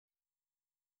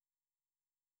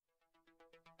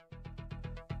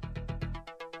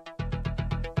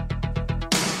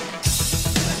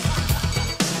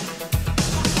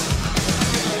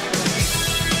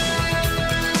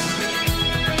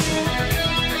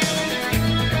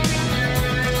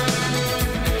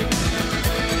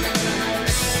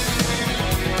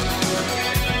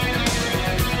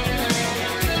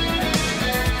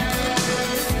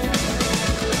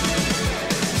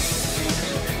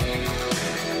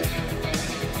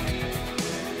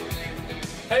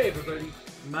Hey everybody,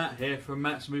 Matt here from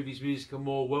Matt's Movies, Music and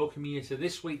More, welcoming you to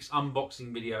this week's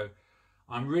unboxing video.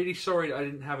 I'm really sorry that I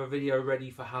didn't have a video ready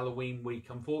for Halloween week.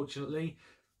 Unfortunately,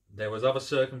 there was other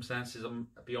circumstances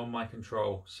beyond my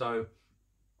control. So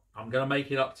I'm going to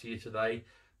make it up to you today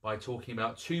by talking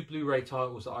about two Blu-ray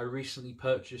titles that I recently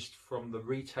purchased from the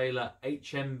retailer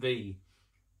HMV.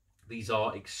 These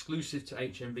are exclusive to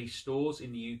HMV stores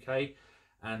in the UK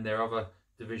and their other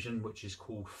division, which is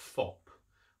called Fopp,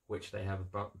 which they have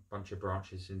a bunch of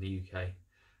branches in the UK.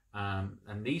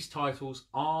 And these titles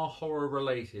are horror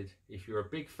related, if you're a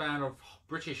big fan of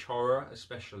British horror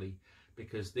especially,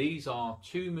 because these are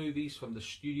two movies from the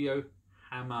studio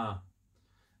Hammer.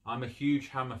 I'm a huge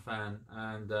Hammer fan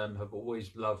and have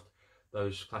always loved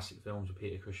those classic films with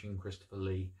Peter Cushing Christopher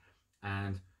Lee.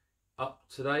 And up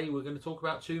today we're going to talk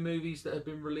about two movies that have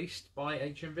been released by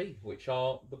HMV, which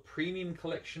are the Premium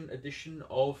Collection edition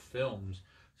of films.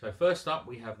 So first up,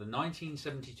 we have the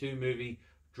 1972 movie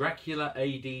Dracula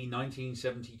AD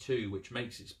 1972, which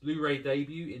makes its Blu-ray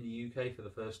debut in the UK for the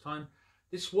first time.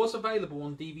 This was available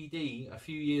on DVD a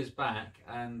few years back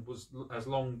and has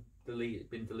long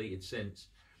been deleted since.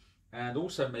 And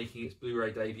also making its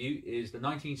Blu-ray debut is the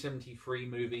 1973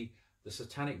 movie The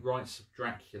Satanic Rites of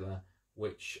Dracula,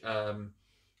 which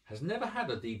has never had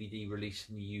a DVD release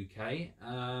in the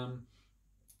UK.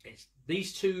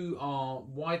 These two are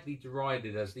widely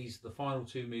derided as these are the final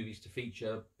two movies to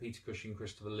feature Peter Cushing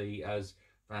Christopher Lee as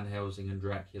Van Helsing and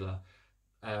Dracula.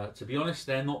 To be honest,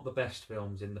 they're not the best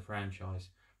films in the franchise,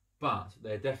 but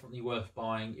they're definitely worth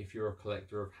buying if you're a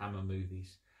collector of Hammer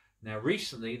movies. Now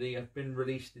recently they have been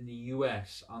released in the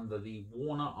US under the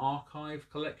Warner Archive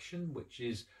collection, which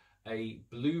is a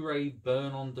Blu-ray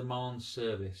burn-on-demand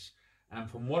service. And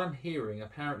from what I'm hearing,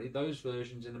 apparently those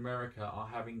versions in America are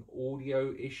having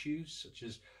audio issues, such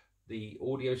as the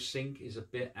audio sync is a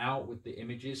bit out with the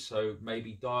images, so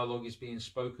maybe dialogue is being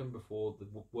spoken before the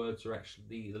words are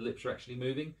actually, the lips are actually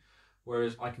moving.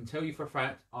 Whereas I can tell you for a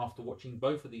fact, after watching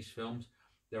both of these films,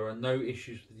 there are no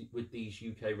issues with these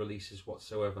UK releases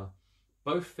whatsoever.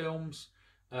 Both films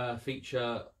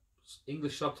feature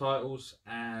English subtitles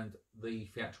and the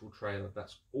theatrical trailer.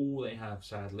 That's all they have,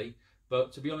 sadly.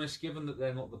 But to be honest, given that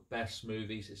they're not the best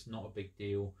movies, it's not a big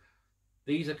deal.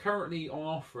 These are currently on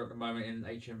offer at the moment in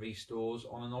HMV stores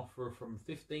on an offer from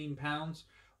 £15,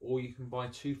 or you can buy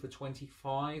two for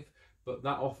 £25. But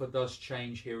that offer does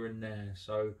change here and there.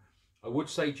 So I would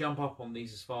say jump up on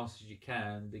these as fast as you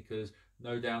can, because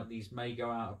no doubt these may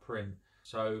go out of print.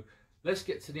 So let's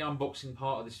get to the unboxing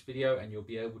part of this video and you'll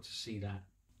be able to see that.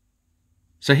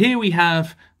 So here we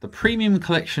have the Premium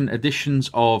Collection editions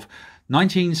of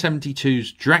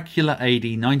 1972's Dracula AD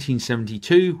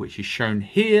 1972, which is shown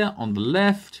here on the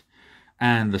left,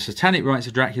 and the Satanic Rites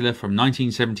of Dracula from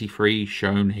 1973,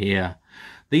 shown here.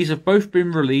 These have both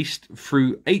been released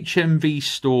through HMV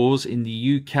stores in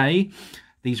the UK.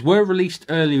 These were released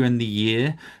earlier in the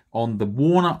year on the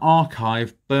Warner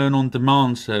Archive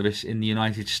burn-on-demand service in the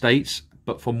United States,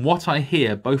 but from what I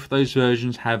hear, both of those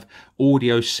versions have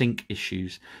audio sync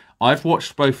issues. I've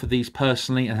watched both of these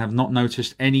personally and have not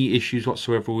noticed any issues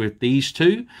whatsoever with these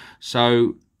two.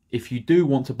 So if you do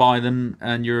want to buy them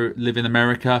and you live in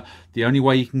America, the only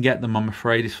way you can get them, I'm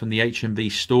afraid, is from the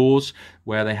HMV stores,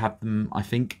 where they have them, I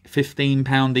think,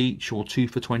 £15 each or two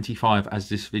for £25, as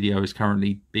this video is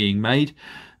currently being made.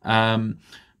 But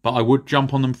I would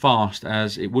jump on them fast,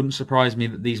 as it wouldn't surprise me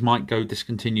that these might go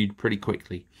discontinued pretty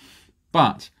quickly.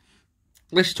 But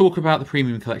let's talk about the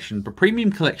Premium Collection. The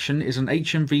Premium Collection is an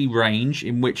HMV range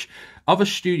in which other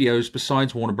studios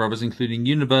besides Warner Brothers, including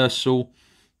Universal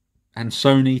and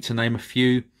Sony, to name a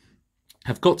few,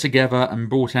 have got together and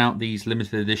brought out these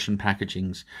limited edition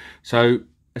packagings. So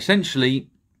essentially,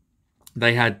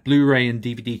 they had Blu-ray and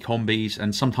DVD combis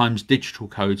and sometimes digital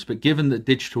codes, but given that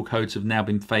digital codes have now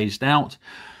been phased out,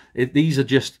 these are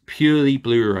just purely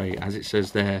Blu-ray, as it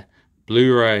says there.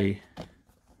 Blu-ray.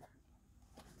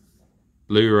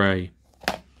 Blu-ray.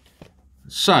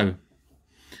 So,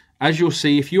 as you'll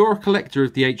see, if you're a collector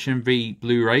of the HMV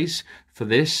Blu-rays for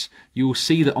this, you will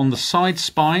see that on the side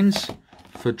spines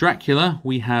for Dracula,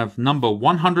 we have number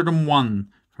 101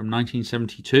 from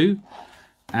 1972,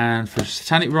 and for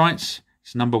Satanic Rites,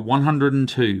 it's number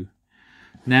 102.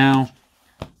 Now,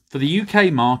 for the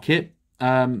UK market,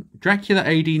 Dracula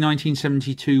AD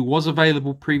 1972 was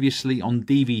available previously on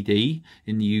DVD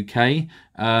in the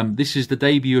UK. This is the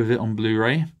debut of it on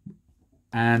Blu-ray.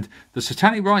 And the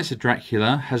Satanic Rites of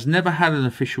Dracula has never had an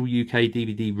official UK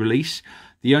DVD release.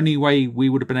 The only way we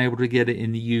would have been able to get it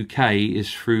in the UK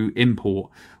is through import,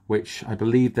 which I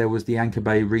believe there was the Anchor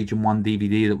Bay Region 1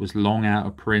 DVD that was long out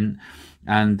of print.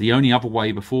 And the only other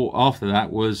way after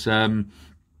that was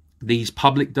these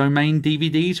public domain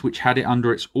DVDs, which had it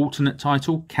under its alternate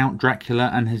title, Count Dracula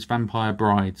and His Vampire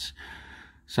Brides.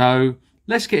 So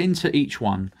let's get into each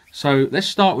one. So let's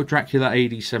start with Dracula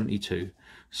AD 72.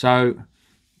 So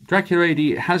Dracula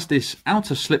AD has this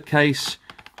outer slipcase,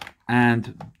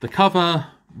 and the cover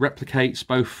replicates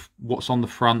both what's on the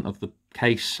front of the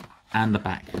case and the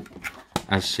back,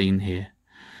 as seen here.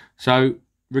 So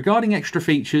regarding extra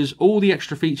features, all the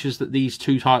extra features that these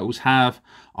two titles have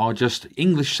are just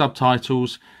English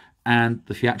subtitles and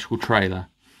the theatrical trailer.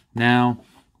 Now,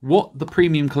 what the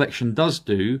premium collection does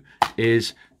do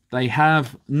is they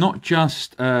have not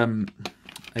just a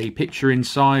picture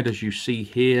inside, as you see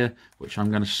here, which I'm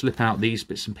going to slip out these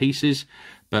bits and pieces,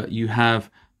 but you have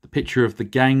the picture of the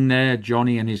gang there,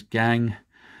 Johnny and his gang,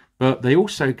 but they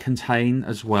also contain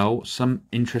as well some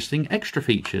interesting extra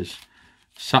features,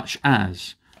 such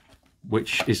as,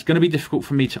 which is going to be difficult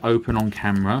for me to open on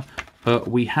camera, but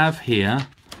we have here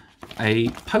a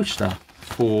poster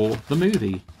for the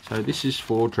movie. So this is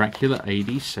for Dracula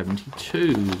AD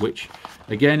 72, which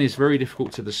again is very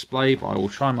difficult to display, but I will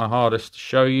try my hardest to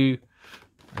show you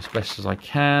as best as I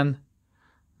can.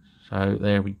 So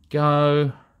there we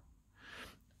go.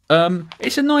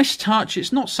 It's a nice touch.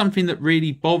 It's not something that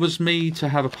really bothers me to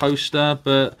have a poster,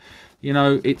 but you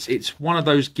know, it's one of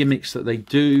those gimmicks that they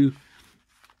do.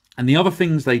 And the other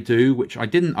things they do, which I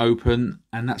didn't open,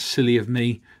 and that's silly of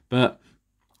me, but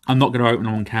I'm not going to open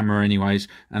them on camera anyways,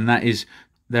 and that is,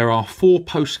 there are 4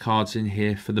 postcards in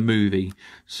here for the movie.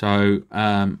 So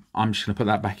I'm just going to put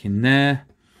that back in there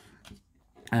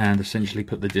and essentially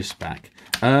put the disc back.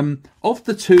 Of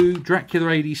the two,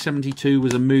 Dracula AD 72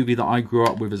 was a movie that I grew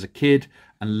up with as a kid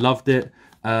and loved it.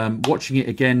 Watching it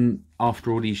again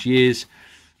after all these years,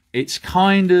 it's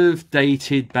kind of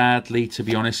dated badly, to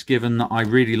be honest, given that I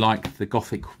really liked the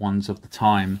Gothic ones of the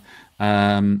time.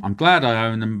 I'm glad I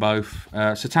own them both.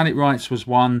 Satanic Rites was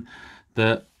one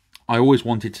that I always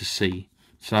wanted to see.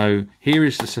 So here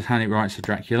is the Satanic Rites of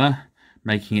Dracula,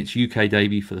 making its UK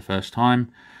debut for the first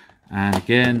time. And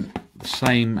again, the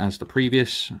same as the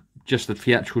previous, just the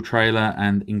theatrical trailer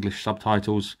and English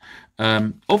subtitles.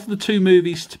 Of the two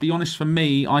movies, to be honest, for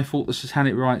me, I thought the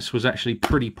Satanic Rites was actually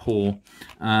pretty poor.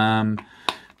 I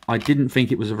didn't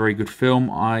think it was a very good film.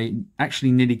 I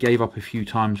actually nearly gave up a few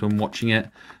times when watching it,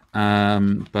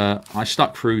 but I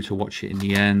stuck through to watch it in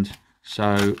the end.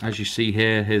 So as you see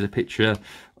here, here's a picture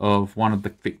of one of the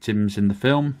victims in the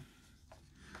film.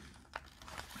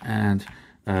 And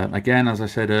again, as I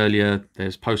said earlier,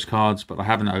 there's postcards, but I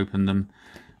haven't opened them.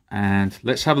 And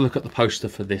let's have a look at the poster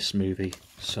for this movie.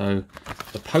 So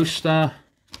the poster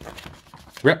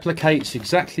replicates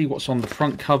exactly what's on the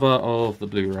front cover of the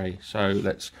Blu-ray. So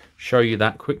let's show you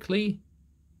that quickly.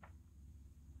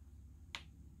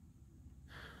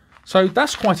 So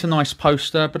that's quite a nice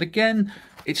poster, but again,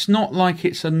 it's not like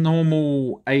it's a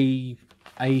normal A5,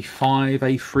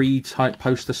 A3 type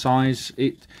poster size.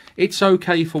 It's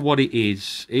okay for what it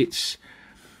is.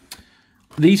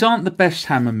 These aren't the best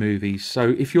Hammer movies,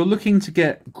 so if you're looking to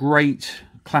get great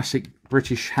classic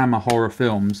British Hammer horror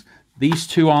films, these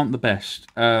two aren't the best.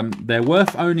 They're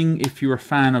worth owning if you're a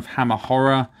fan of Hammer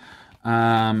horror,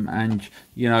 and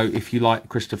you know, if you like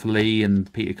Christopher Lee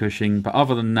and Peter Cushing, but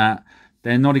other than that,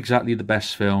 they're not exactly the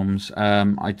best films.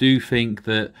 I do think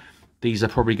that these are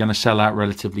probably going to sell out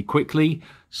relatively quickly,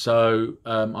 so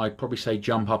I'd probably say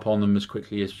jump up on them as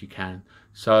quickly as you can.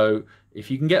 So if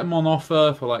you can get them on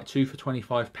offer for like 2 for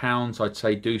 £25, I'd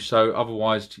say do so.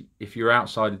 Otherwise, if you're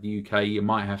outside of the UK, you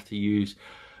might have to use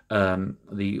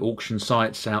the auction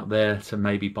sites out there to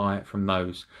maybe buy it from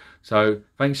those. So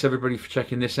thanks everybody for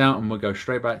checking this out, and we'll go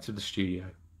straight back to the studio.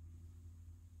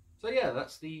 So yeah,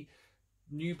 that's the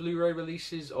new Blu-ray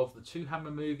releases of the two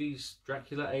Hammer movies,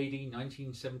 Dracula AD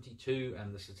 1972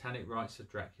 and the Satanic Rites of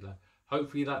Dracula.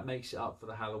 Hopefully that makes it up for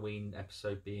the Halloween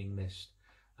episode being missed.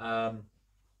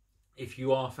 If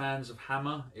you are fans of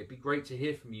Hammer, it'd be great to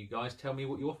hear from you guys. Tell me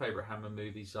what your favourite Hammer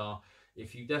movies are.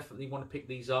 If you definitely want to pick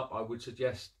these up, I would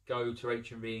suggest go to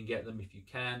HMV and get them if you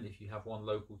can, if you have one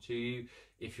local to you.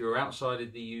 If you're outside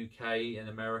of the UK, in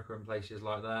America and places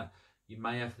like that, you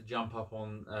may have to jump up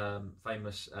on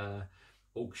famous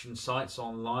auction sites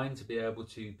online to be able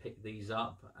to pick these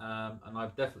up. And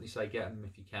I'd definitely say get them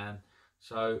if you can.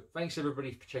 So thanks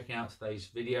everybody for checking out today's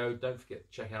video. Don't forget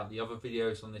to check out the other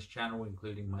videos on this channel,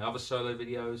 including my other solo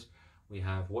videos. We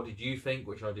have What Did You Think,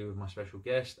 which I do with my special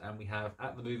guest, and we have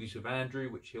At the Movies with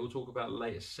Andrew, which he'll talk about the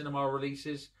latest cinema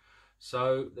releases.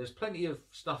 So there's plenty of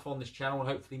stuff on this channel, and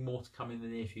hopefully more to come in the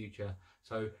near future.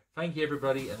 So thank you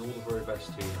everybody, and all the very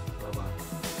best to you. Bye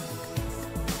bye.